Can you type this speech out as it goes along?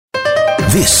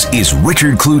This is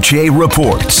Richard Cloutier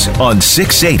Reports on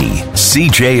 680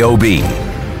 CJOB.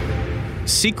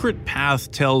 Secret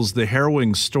Path tells the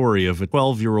harrowing story of a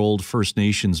 12-year-old First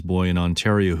Nations boy in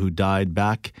Ontario who died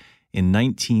back in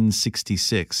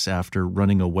 1966 after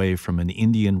running away from an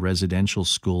Indian residential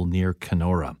school near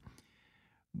Kenora.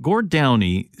 Gord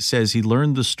Downie says he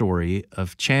learned the story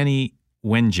of Chani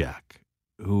Wenjack,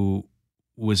 who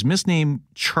was misnamed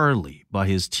Charlie by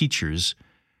his teachers,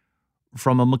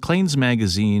 from a Maclean's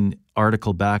magazine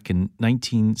article back in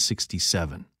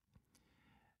 1967.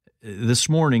 This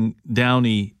morning,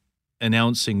 Downie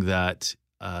announcing that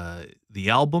the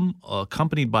album,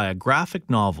 accompanied by a graphic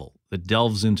novel that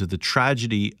delves into the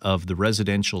tragedy of the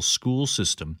residential school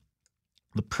system,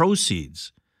 the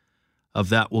proceeds of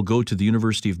that will go to the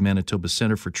University of Manitoba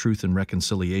Centre for Truth and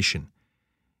Reconciliation.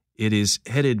 It is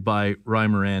headed by Ry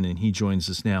Moran, and he joins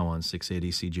us now on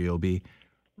 680 CJOB.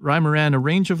 Ry Moran, a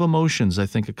range of emotions, I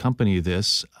think, accompany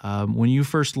this. When you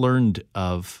first learned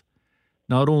of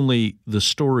not only the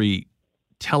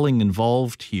storytelling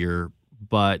involved here,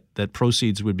 but that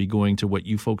proceeds would be going to what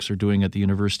you folks are doing at the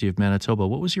University of Manitoba,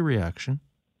 what was your reaction?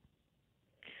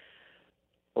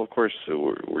 Well, of course,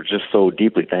 we're just so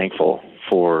deeply thankful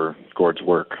for Gord's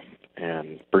work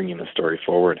and bringing the story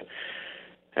forward,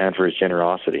 and for his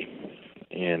generosity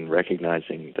in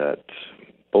recognizing that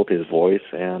both his voice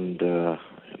and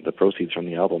the proceeds from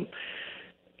the album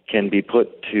can be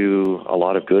put to a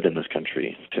lot of good in this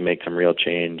country, to make some real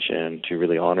change and to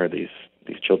really honor these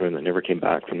children that never came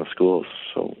back from the schools.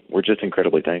 So we're just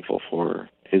incredibly thankful for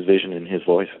his vision and his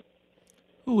voice.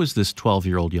 Who was this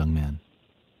 12-year-old young man?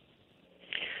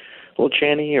 Well,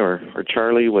 Chani or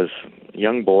Charlie was a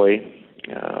young boy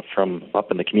from up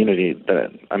in the community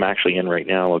that I'm actually in right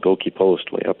now, Ogoki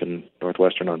Post, way up in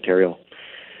northwestern Ontario.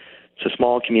 It's a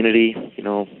small community,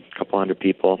 a couple hundred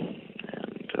people,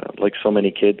 and like so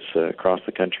many kids across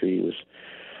the country, he was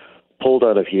pulled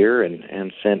out of here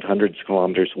and sent hundreds of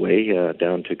kilometers away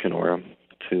down to Kenora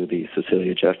to the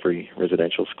Cecilia Jeffrey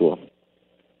Residential School.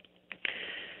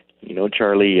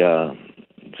 Charlie,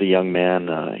 as a young man,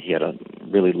 he had a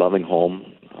really loving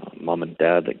home, mom and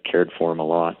dad that cared for him a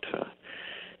lot.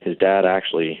 His dad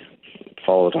actually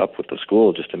followed up with the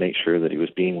school just to make sure that he was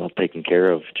being well taken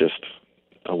care of just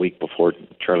a week before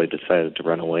Charlie decided to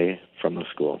run away from the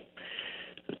school.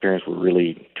 His parents were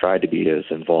really tried to be as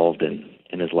involved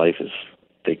in his life as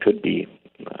they could be,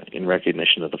 in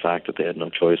recognition of the fact that they had no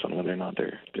choice on whether or not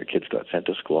their kids got sent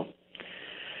to school.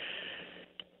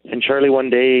 And Charlie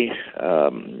one day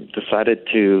decided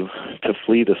to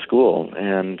flee the school,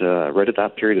 and right at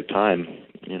that period of time,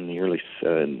 in the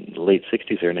late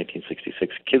 60s there,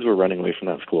 1966, kids were running away from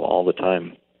that school all the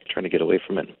time, trying to get away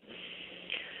from it.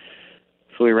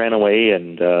 So he ran away,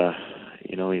 and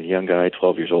he's a young guy,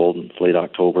 12 years old, and it's late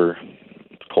October,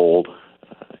 it's cold,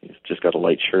 he's just got a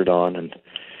light shirt on, and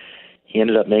he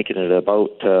ended up making it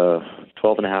about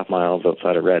 12 and a half miles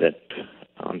outside of Reddit,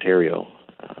 Ontario,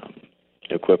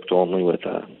 equipped only with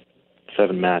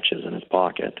 7 matches in his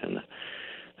pocket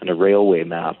and a railway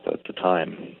map at the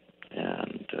time,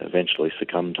 and eventually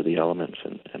succumbed to the elements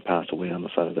and passed away on the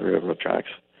side of the railroad tracks.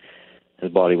 His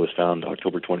body was found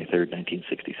October 23rd,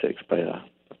 1966 by a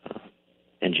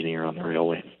engineer on the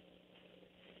railway.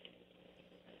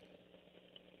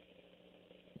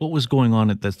 What was going on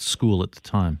at that school at the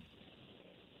time?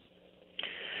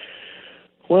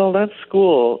 Well, that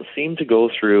school seemed to go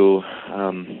through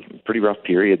a pretty rough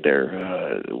period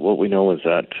there. What we know is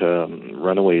that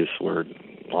runaways were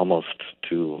almost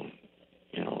to,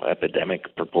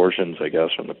 epidemic proportions, I guess,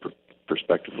 from the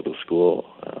perspective of the school.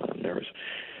 There was,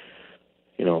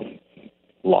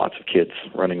 lots of kids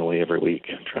running away every week,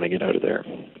 trying to get out of there.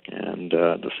 And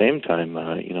at the same time,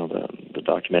 the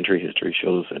documentary history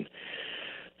shows and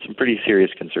some pretty serious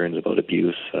concerns about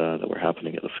abuse that were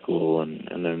happening at the school, and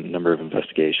a number of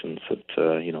investigations that,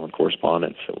 and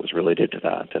correspondence that was related to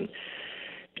that. And,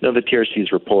 the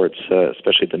TRC's reports,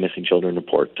 especially the Missing Children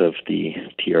report of the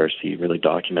TRC, really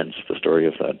documents the story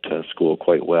of that school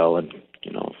quite well. And,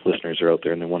 if listeners are out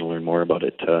there and they want to learn more about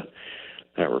it,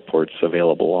 that report's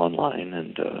available online.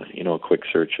 And, a quick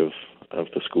search of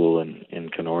the school in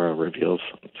Kenora reveals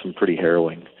some pretty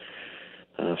harrowing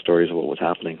stories of what was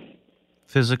happening.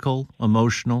 Physical,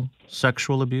 emotional,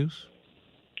 sexual abuse?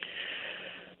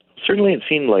 Certainly, it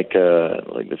seemed like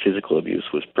the physical abuse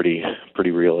was pretty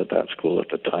real at that school at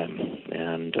the time,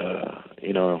 and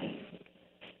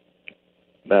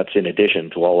that's in addition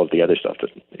to all of the other stuff that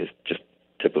is just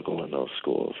typical in those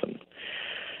schools. And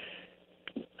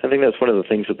I think that's one of the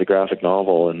things that the graphic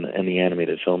novel and the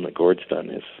animated film that Gord's done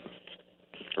is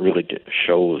really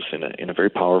shows in a very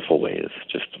powerful way. Is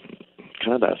just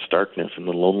kind of that starkness and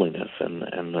the loneliness and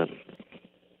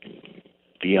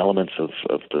the elements of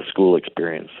the school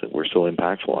experience that were so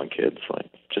impactful on kids, like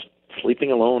just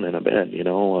sleeping alone in a bed,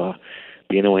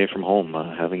 being away from home,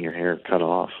 having your hair cut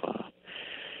off.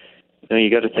 You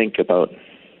got to think about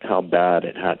how bad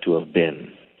it had to have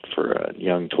been for a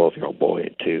young 12-year-old boy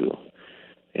to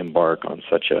embark on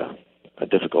such a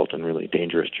difficult and really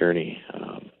dangerous journey.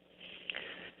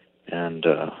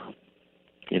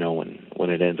 When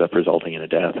it ends up resulting in a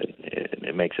death,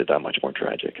 it makes it that much more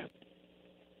tragic.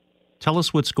 Tell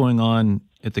us what's going on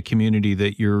at the community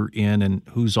that you're in and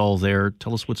who's all there.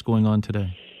 Tell us what's going on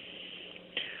today.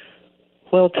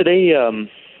 Well, today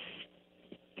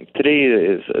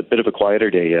is a bit of a quieter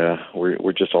day.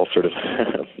 We're just all sort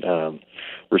of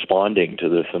responding to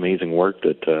this amazing work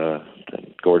that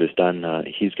Gord has done.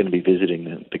 He's going to be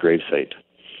visiting the gravesite,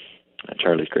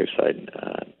 Charlie's gravesite,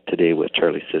 today with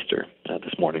Charlie's sister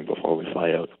this morning before we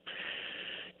fly out.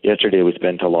 Yesterday we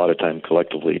spent a lot of time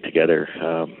collectively together,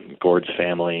 Gord's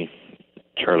family,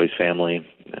 Charlie's family,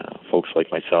 folks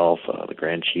like myself, the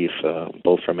Grand Chief,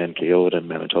 both from MKO and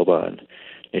Manitoba and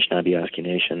Anishinaabe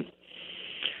Nation.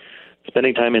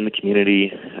 Spending time in the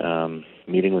community,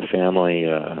 meeting with family,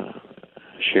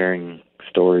 sharing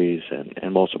stories,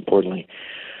 and most importantly,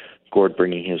 Gord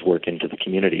bringing his work into the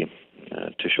community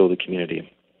to show the community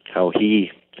how he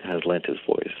has lent his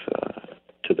voice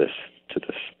to this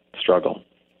struggle.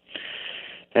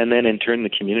 And then in turn, the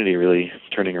community really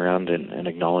turning around and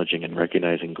acknowledging and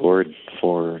recognizing Gord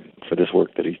for this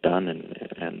work that he's done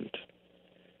and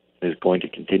is going to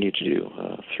continue to do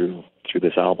through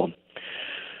this album.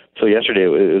 So yesterday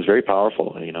it was very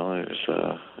powerful.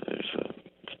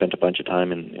 Spent a bunch of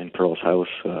time in Pearl's house,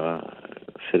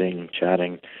 sitting,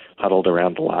 chatting, huddled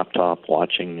around the laptop,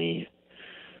 watching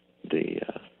the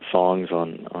songs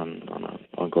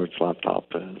on Gord's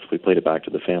laptop as we played it back to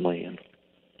the family. And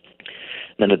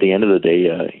then at the end of the day,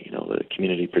 the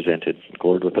community presented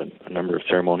Gord with a number of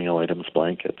ceremonial items,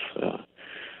 blankets,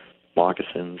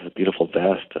 moccasins, a beautiful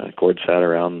vest. Gord sat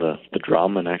around the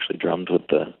drum and actually drummed with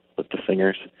the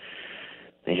singers.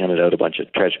 They handed out a bunch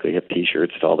of Tragically Hip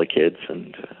T-shirts to all the kids,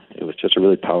 and it was just a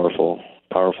really powerful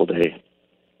day.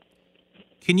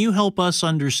 Can you help us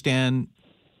understand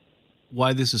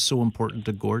why this is so important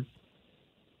to Gord?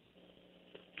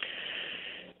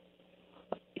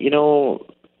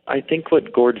 I think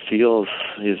what Gord feels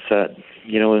is that,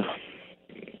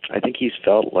 I think he's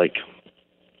felt like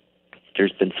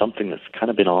there's been something that's kind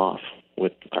of been off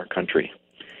with our country.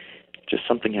 Just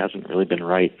something hasn't really been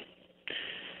right.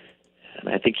 And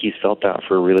I think he's felt that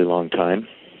for a really long time.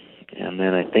 And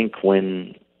then I think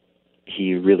when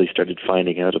he really started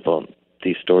finding out about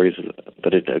these stories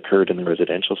that had occurred in the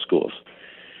residential schools,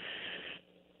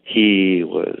 he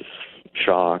was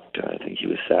shocked. I think he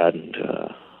was saddened.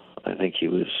 I think he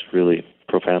was really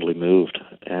profoundly moved.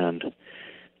 And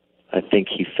I think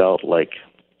he felt like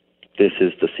this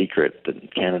is the secret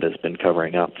that Canada's been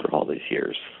covering up for all these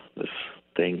years. This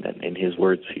thing that, in his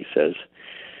words, he says,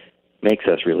 makes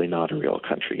us really not a real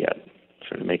country yet.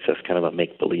 Sort of makes us kind of a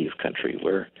make-believe country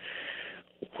where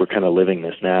we're kind of living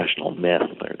this national myth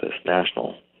or this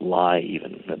national lie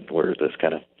even, that we're this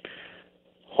kind of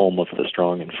home of the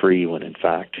strong and free, when in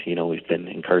fact, we've been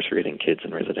incarcerating kids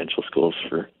in residential schools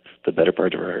for the better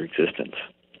part of our existence.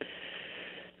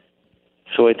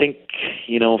 So I think,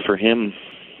 for him,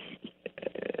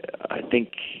 I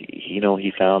think,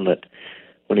 he found that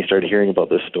when he started hearing about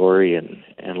this story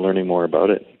and learning more about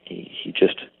it, he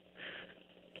just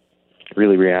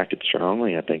really reacted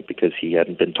strongly, I think, because he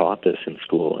hadn't been taught this in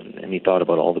school, and he thought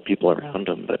about all the people around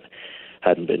him that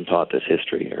hadn't been taught this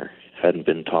history or hadn't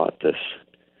been taught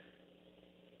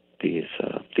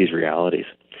these realities.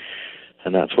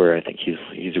 And that's where I think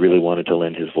he's really wanted to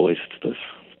lend his voice to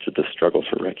this struggle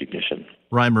for recognition.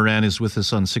 Ry Moran is with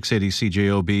us on 680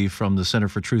 CJOB from the Center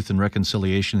for Truth and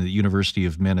Reconciliation at the University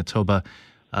of Manitoba.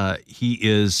 He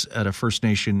is at a First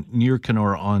Nation near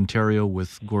Kenora, Ontario,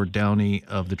 with Gord Downie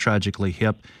of the Tragically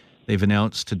Hip. They've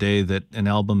announced today that an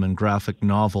album and graphic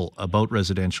novel about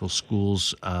residential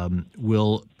schools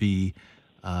will be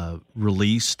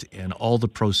released, and all the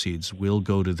proceeds will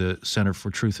go to the Center for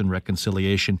Truth and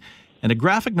Reconciliation. And a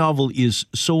graphic novel is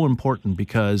so important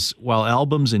because while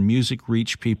albums and music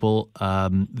reach people,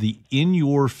 the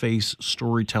in-your-face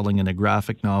storytelling in a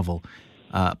graphic novel,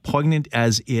 poignant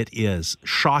as it is,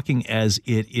 shocking as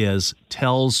it is,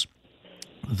 tells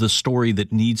the story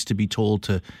that needs to be told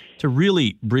to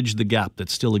really bridge the gap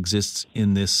that still exists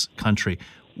in this country.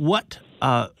 What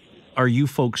are you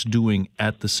folks doing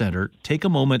at the center? Take a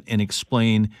moment and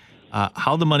explain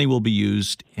how the money will be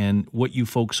used and what you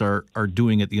folks are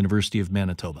doing at the University of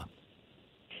Manitoba.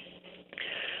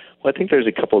 Well, I think there's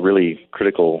a couple really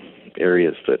critical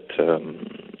areas that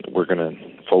we're going to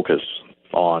focus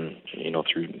on,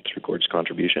 through Gord's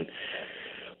contribution.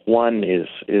 One is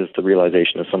the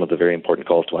realization of some of the very important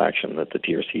calls to action that the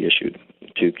TRC issued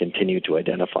to continue to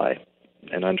identify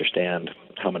and understand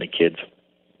how many kids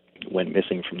went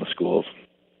missing from the schools,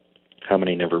 how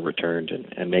many never returned,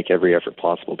 and make every effort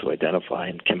possible to identify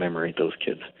and commemorate those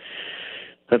kids.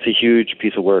 That's a huge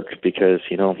piece of work because,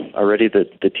 already the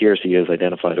TRC has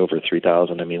identified over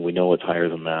 3,000. I mean, we know it's higher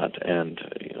than that. And,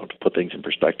 to put things in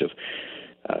perspective,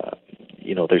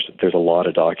 there's a lot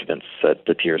of documents that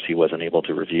the TRC wasn't able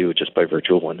to review just by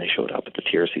virtue of when they showed up at the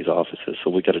TRC's offices. So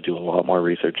we got to do a lot more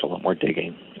research, a lot more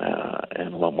digging,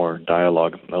 and a lot more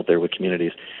dialogue out there with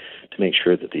communities to make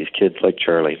sure that these kids like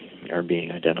Charlie are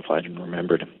being identified and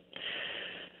remembered.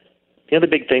 The other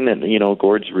big thing that,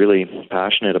 Gord's really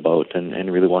passionate about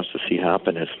and really wants to see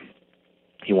happen is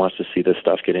he wants to see this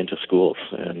stuff get into schools.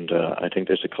 And I think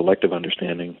there's a collective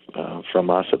understanding from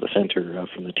us at the center,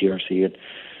 from the TRC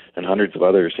and hundreds of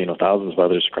others, thousands of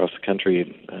others across the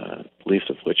country, least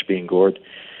of which being Gord,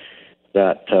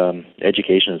 that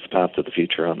education is the path to the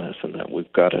future on this, and that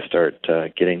we've got to start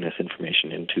getting this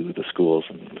information into the schools.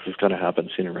 And this is going to happen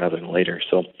sooner rather than later.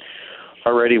 So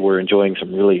already we're enjoying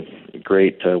some really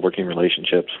great working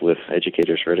relationships with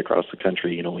educators right across the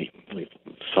country. We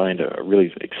signed a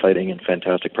really exciting and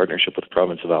fantastic partnership with the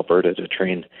province of Alberta to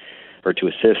train or to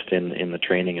assist in the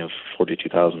training of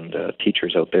 42,000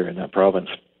 teachers out there in that province.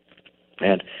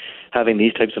 And having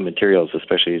these types of materials,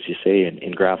 especially, as you say,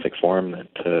 in graphic form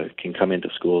that can come into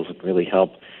schools and really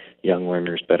help young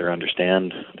learners better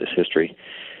understand this history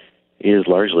is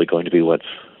largely going to be what's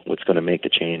going to make the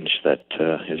change that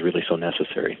is really so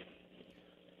necessary.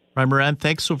 Ry Moran,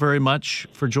 thanks so very much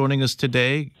for joining us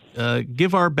today.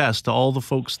 Give our best to all the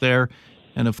folks there.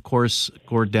 And, of course,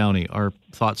 Gord Downie, our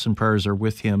thoughts and prayers are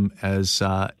with him as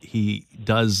he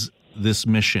does this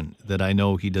mission that I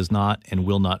know he does not and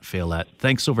will not fail at.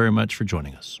 Thanks so very much for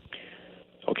joining us.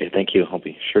 Okay, thank you. I'll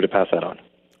be sure to pass that on.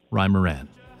 Ry Moran.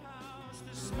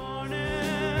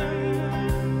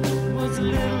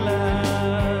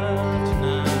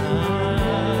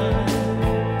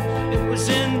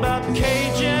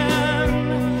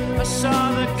 I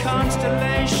saw the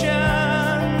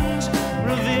constellations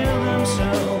reveal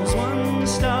themselves one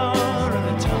star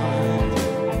at a time.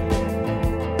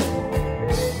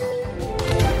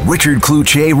 Richard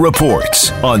Cloutier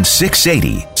reports on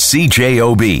 680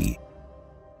 CJOB.